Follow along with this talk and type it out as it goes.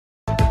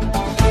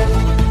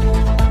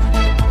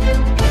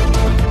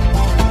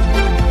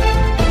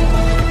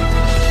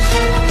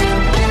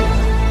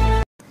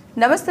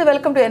నమస్తే,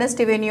 welcome to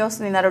Nstv news.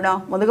 నేను అరుణ.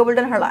 ముందుగా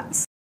బులెటిన్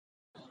హెడ్లైన్స్.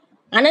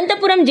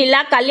 అనంతపురం జిల్లా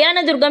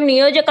కళ్యాణదుర్గం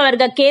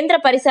నియోజకవర్గ కేంద్ర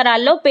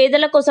పరిసరాల్లో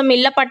పేదల కోసం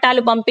ఇళ్ల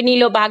పట్టాలు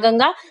పంపిణీలో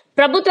భాగంగా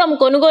ప్రభుత్వం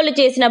కొనుగోలు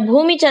చేసిన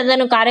భూమి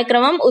చందను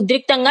కార్యక్రమం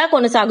ఉద్రిక్తంగా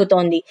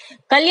కొనసాగుతోంది.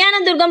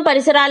 కళ్యాణదుర్గం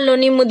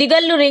పరిసరాల్లోని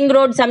ముదిగల్లు రింగ్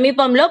రోడ్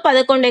సమీపంలో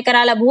 11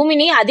 ఎకరాల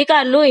భూమిని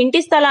అధికారులు ఇంటి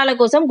స్థలాల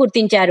కోసం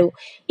గుర్తించారు.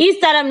 ఈ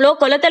స్థలంలో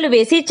కొలతలు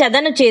వేసి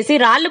చదను చేసి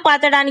రాళ్లు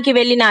పాతడానికి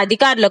వెళ్లిన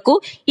అధికారులకు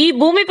ఈ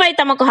భూమిపై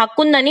తమకు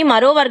హక్కుందని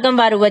మరో వర్గం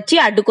వారు వచ్చి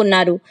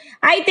అడ్డుకున్నారు.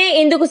 అయితే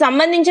ఇందుకు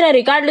సంబంధించిన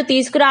రికార్డులు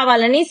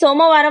తీసుకురావాలని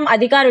సోమవారం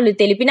అధికారులు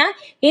తెలిపినా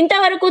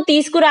ఇంతవరకు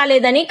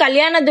తీసుకురాలేదని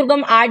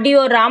కళ్యాణదుర్గం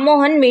ఆర్డీఓ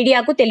రామ్మోహన్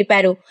మీడియాకు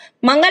తెలిపారు.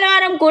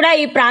 మంగళవారం కూడా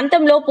ఈ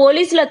ప్రాంతంలో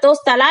పోలీసులతో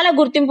స్థలాల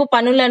గుర్తింపు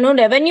పనులను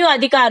రెవెన్యూ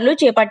అధికారులు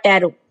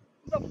చేపట్టారు.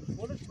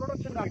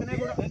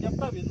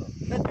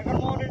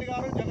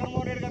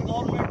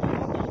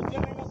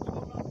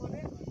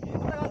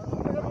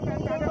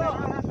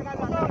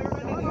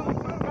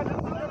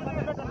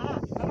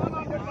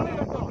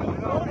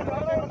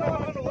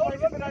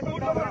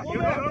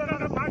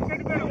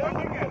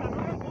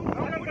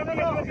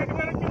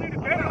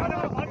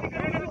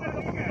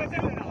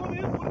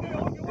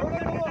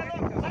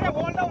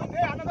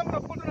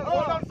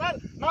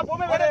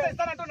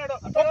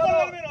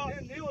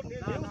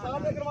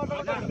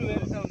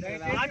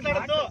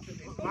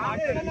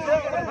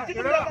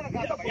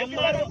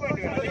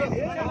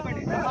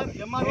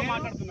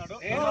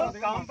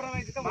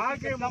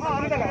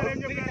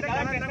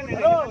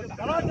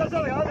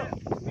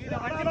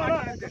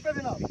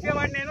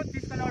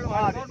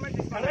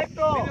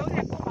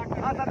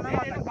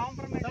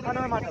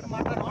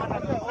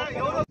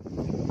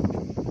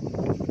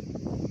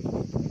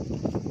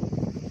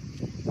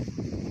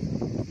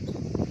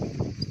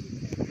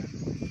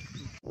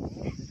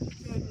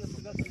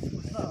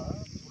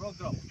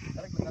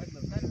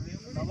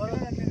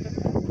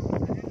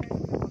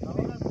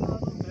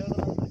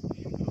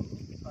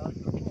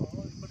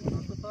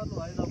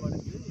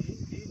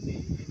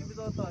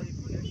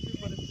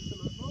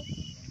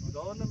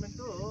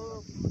 గవర్నమెంట్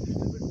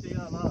డిస్ట్రిబ్యూట్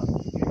చేయాలా,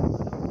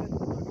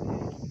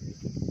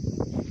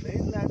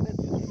 మెయిన్ ల్యాండ్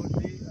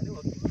తీసుకోండి అని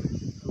వస్తుంది.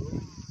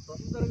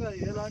 తొందరగా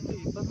ఎలాంటి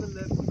ఇబ్బందులు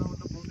లేకుండా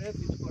ఉన్న భూమే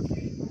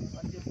తీసుకోండి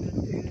అని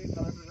చెప్పేసి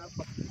కలెక్టర్ గారు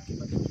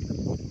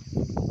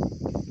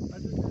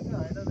అదేవిధంగా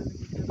హైదరాబాద్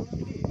ఇచ్చారు.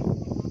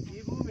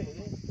 ఈ భూమి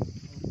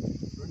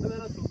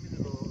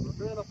 2009లో,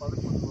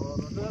 2011లో,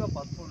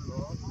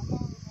 2013లో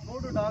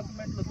 3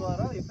 డాక్యుమెంట్ల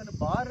ద్వారా ఇతని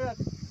భార్య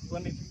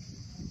కొనింది.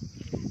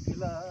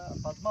 ఇలా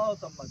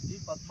పద్మావతమ్మ,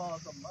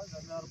 పద్మావతమ్మ,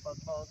 గంగారు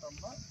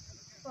పద్మావతమ్మ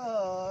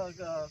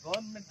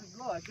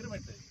గవర్నమెంట్లో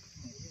అగ్రిమెంట్ అయింది.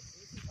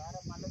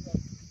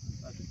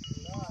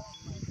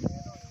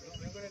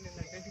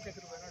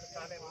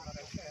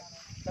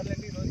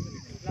 సర్లేండి, ఈరోజు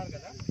మీరు ఉన్నారు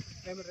కదా,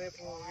 మేము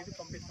రేపు ఇది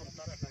పంపిస్తాం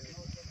సార్.